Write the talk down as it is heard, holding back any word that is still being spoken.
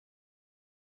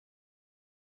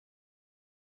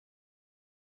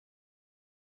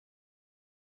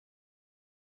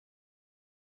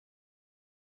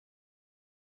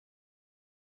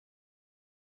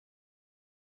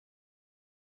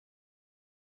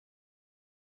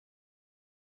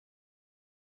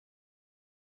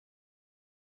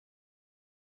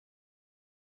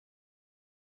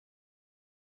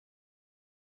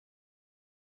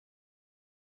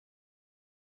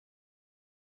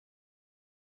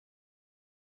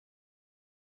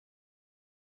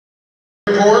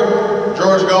Report,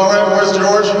 George Gallran. Where's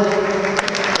George?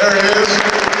 There he is.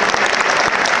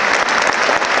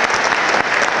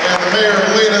 And the mayor of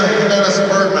Lena, Dennis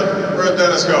Bergman. Where'd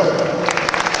Dennis go? Are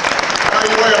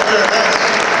you way up there, Dennis?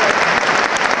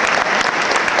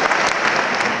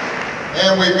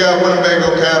 And we've got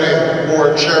Winnebago County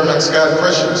Board Chairman Scott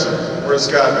Christensen. Where's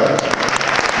Scott go?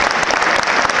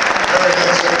 There he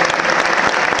is.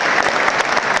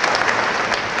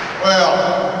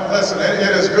 Well, listen,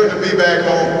 it is good to be back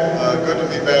home, good to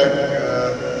be back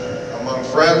among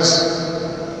friends.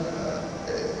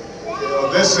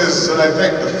 This is, I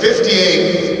think, the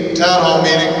 58th town hall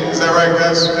meeting. Is that right,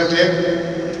 guys?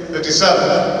 58?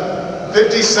 57.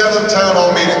 57th town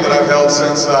hall meeting that I've held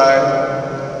since I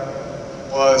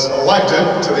was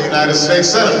elected to the United States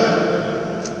Senate.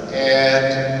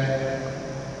 And,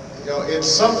 you know, it's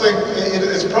something,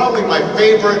 it's probably my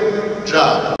favorite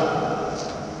job.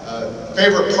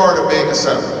 Favorite part of being a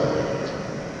senator,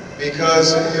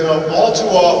 because you know, all too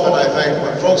often I think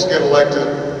when folks get elected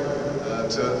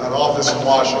to an office in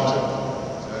Washington,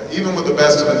 even with the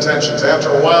best of intentions, after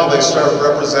a while they start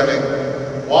representing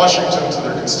Washington to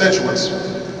their constituents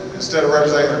instead of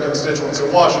representing their constituents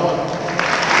in Washington.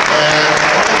 And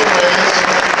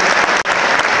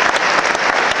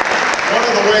one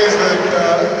of the ways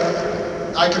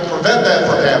that I can prevent that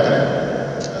from happening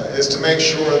is to make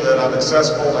sure that I'm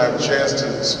accessible and I have a chance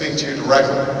to speak to you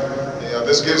directly. You know,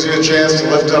 this gives you a chance to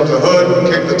lift up the hood,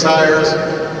 kick the tires,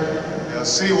 you know,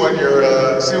 see what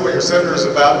your senator is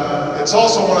about. It's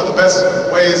also one of the best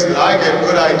ways that I get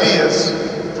good ideas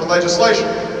for legislation,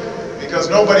 because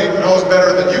nobody knows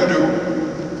better than you do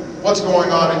what's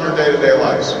going on in your day-to-day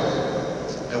lives.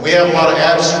 And we have a lot of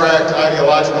abstract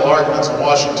ideological arguments in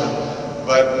Washington,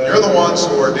 but you're the ones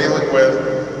who are dealing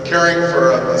with caring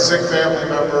for a sick family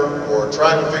member, or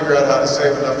trying to figure out how to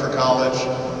save enough for college,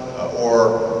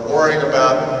 or worrying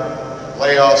about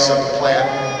layoffs at the plant.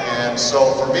 And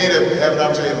so for me to have an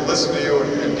opportunity to listen to you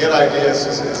and get ideas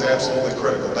is absolutely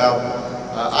critical. Now,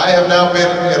 I have now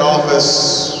been in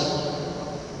office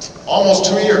almost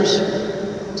 2 years.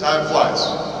 Time flies.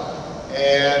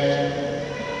 And,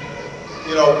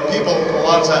 you know, people a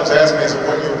lot of times ask me, is it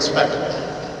what you expected?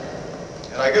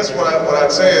 And I guess what I'd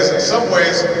say is, in some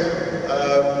ways,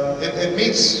 it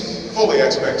meets fully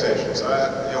expectations. You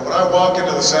know, when I walk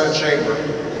into the Senate chamber,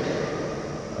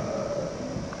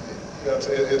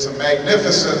 it's a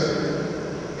magnificent,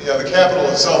 you know, the Capitol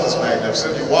itself is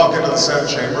magnificent. You walk into the Senate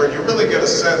chamber and you really get a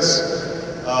sense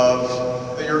of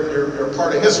that you're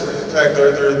part of history. In fact,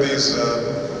 there are these,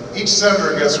 each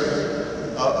senator gets a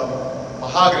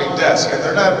mahogany desk, and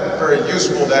they're not very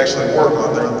useful to actually work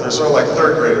on. They're sort of like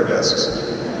third grader desks.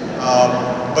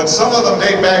 But some of them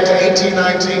date back to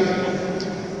 1819.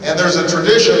 And there's a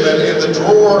tradition that in the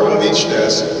drawer of each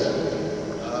desk,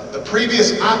 the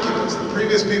previous occupants, the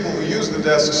previous people who used the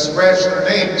desk, scratch their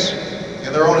names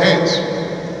in their own hands.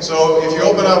 So if you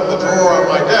open up the drawer on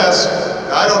my desk,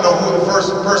 I don't know who the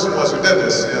first person was who did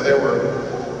this. You know, they were,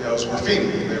 you know, it was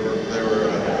graffiti.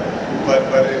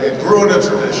 But it grew into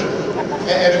tradition.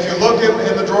 And if you look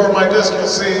in the drawer of my desk, you'll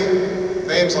see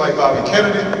names like Bobby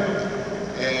Kennedy,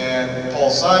 and Paul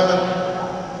Simon,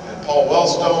 and Paul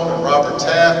Wellstone, and Robert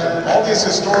Taft, and all these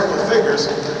historical figures,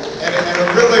 and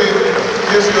it really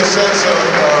gives you a sense of,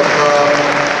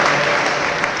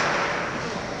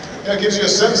 it gives you a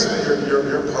sense that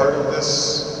you're part of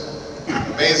this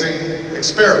amazing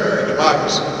experiment in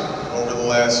democracy over the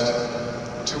last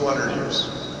 200 years.